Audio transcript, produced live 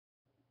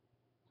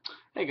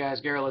Hey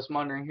guys, Garrulous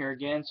Monitoring here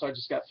again. So I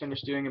just got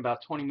finished doing about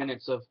 20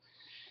 minutes of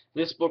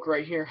this book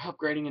right here,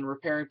 Upgrading and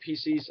Repairing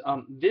PCs.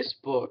 This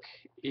book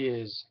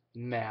is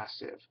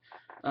massive.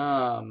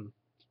 Um,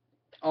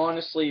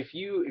 Honestly, if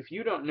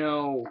you don't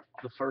know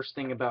the first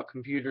thing about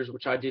computers,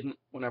 which I didn't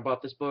when I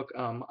bought this book,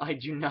 I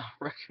do not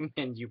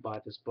recommend you buy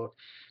this book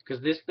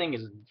because this thing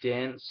is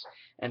dense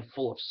and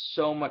full of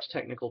so much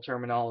technical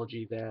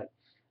terminology that,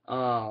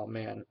 oh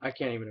man, I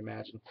can't even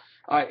imagine.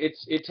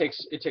 It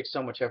takes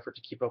so much effort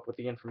to keep up with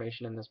the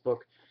information in this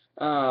book.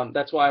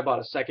 That's why I bought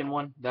a second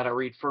one that I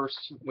read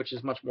first, which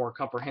is much more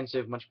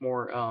comprehensive, much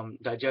more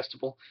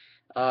digestible,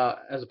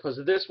 as opposed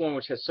to this one,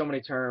 which has so many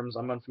terms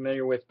I'm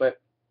unfamiliar with,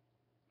 but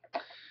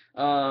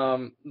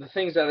the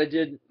things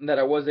that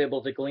I was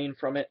able to glean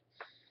from it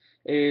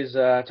is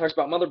it talks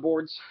about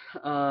motherboards,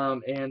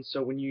 and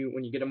so when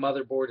you get a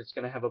motherboard, it's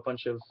going to have a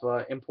bunch of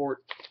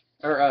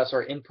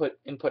input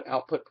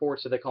output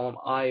ports, so they call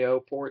them I/O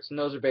ports, and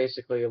those are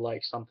basically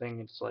like something.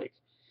 It's like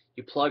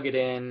you plug it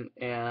in,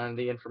 and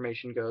the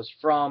information goes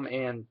from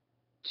and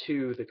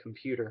to the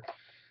computer.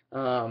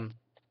 Um,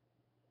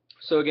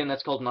 so again,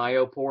 that's called an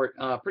I/O port.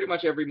 Pretty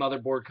much every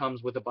motherboard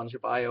comes with a bunch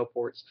of I/O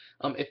ports.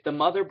 If the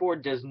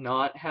motherboard does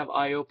not have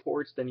I/O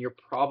ports, then you're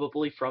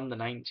probably from the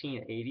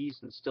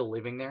 1980s and still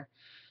living there.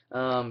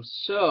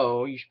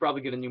 So you should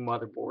probably get a new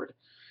motherboard.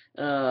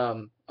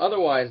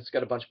 Otherwise, it's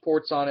got a bunch of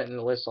ports on it, and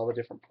it lists all the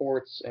different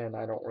ports, and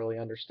I don't really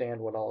understand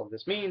what all of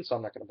this means, so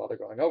I'm not going to bother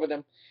going over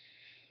them.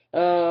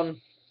 Let's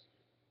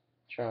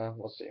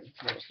see,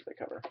 what else did they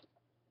cover?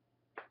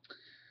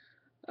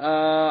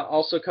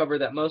 Also cover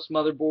that most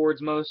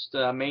motherboards, most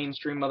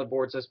mainstream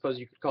motherboards, I suppose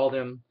you could call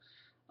them,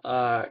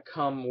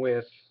 come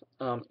with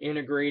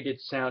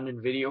integrated sound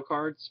and video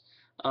cards.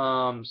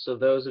 So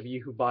those of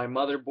you who buy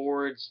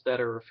motherboards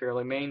that are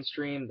fairly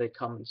mainstream, they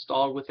come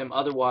installed with them.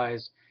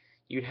 Otherwise,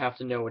 you'd have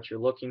to know what you're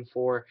looking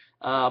for.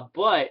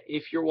 But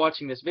if you're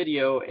watching this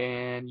video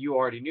and you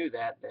already knew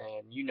that,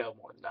 then you know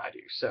more than I do.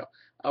 So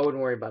I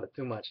wouldn't worry about it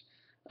too much.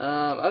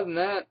 Other than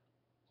that,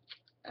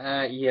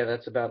 yeah,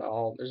 that's about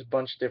all. There's a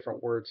bunch of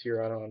different words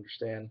here I don't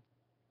understand.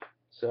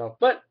 So,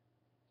 but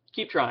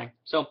keep trying.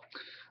 So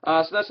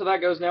that's how that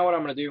goes. Now what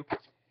I'm going to do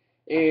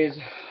is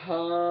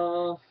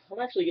I'm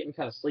actually getting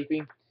kind of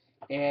sleepy.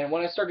 And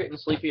when I start getting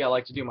sleepy, I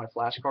like to do my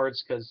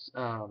flashcards because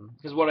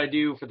what I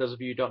do, for those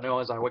of you who don't know,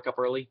 is I wake up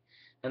early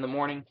in the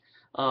morning,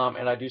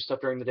 and I do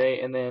stuff during the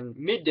day, and then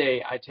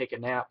midday I take a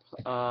nap,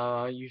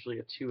 usually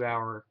a 3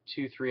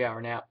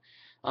 hour nap,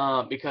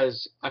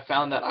 because I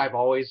found that I've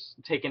always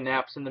taken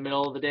naps in the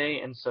middle of the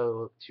day, and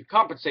so to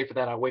compensate for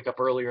that, I wake up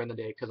earlier in the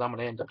day because I'm going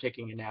to end up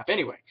taking a nap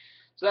anyway.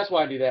 So that's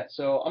why I do that.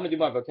 So I'm going to do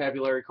my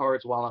vocabulary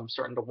cards while I'm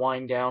starting to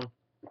wind down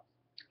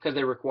because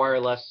they require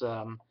less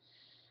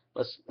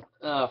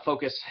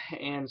focus,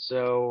 and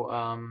so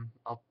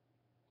I'll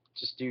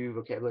just do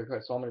vocabulary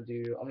cards. So I'm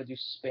gonna do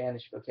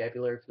Spanish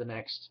vocabulary for the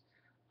next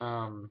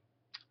um,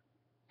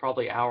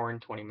 probably hour and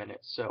 20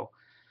 minutes. So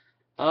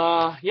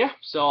yeah,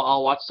 so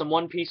I'll watch some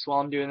One Piece while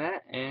I'm doing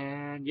that,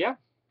 and yeah,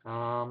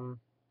 till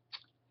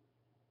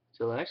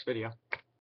the next video.